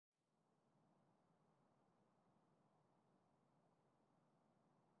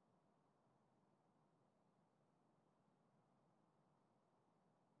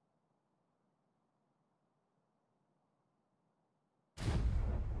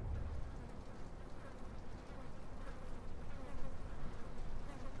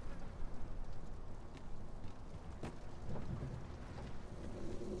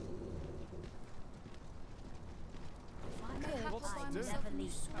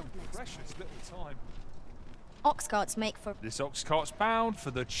Precious little time. Oxcarts make for... This Oxcart's bound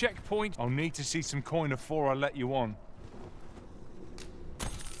for the checkpoint. I'll need to see some coin before I let you on.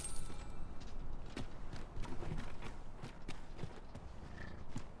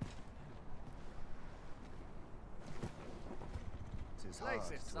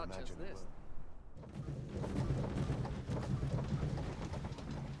 It's not just this.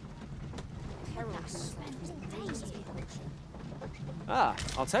 Ah,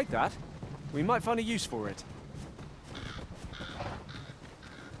 I'll take that. We might find a use for it.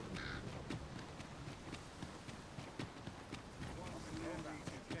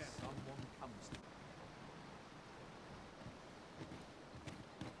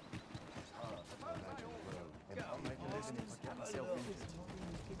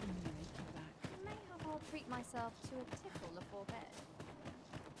 Treat myself to a tickle before bed.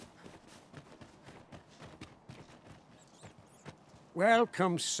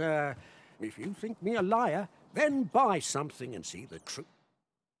 Welcome, sir. If you think me a liar, then buy something and see the truth.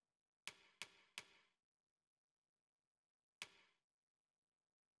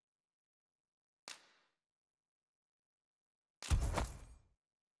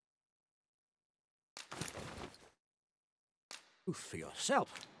 For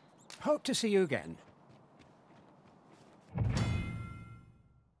yourself. Hope to see you again.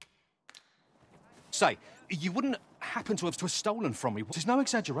 Say, you wouldn't happen to have stolen from me. There's no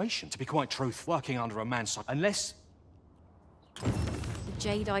exaggeration, to be quite truthful, working under a man's side, unless... The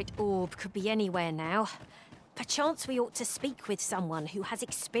jadeite orb could be anywhere now. Perchance we ought to speak with someone who has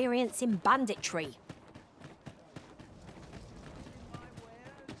experience in banditry.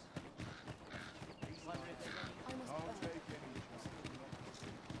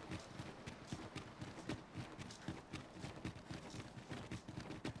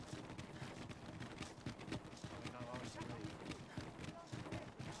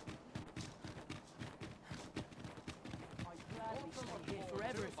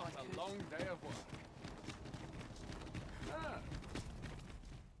 A long day of work.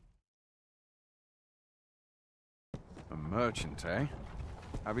 A merchant, eh?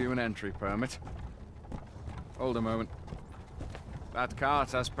 Have you an entry permit? Hold a moment. That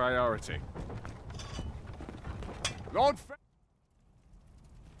cart has priority. Lord Fe—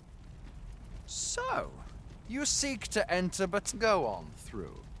 So, you seek to enter, but go on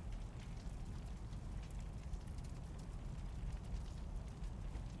through.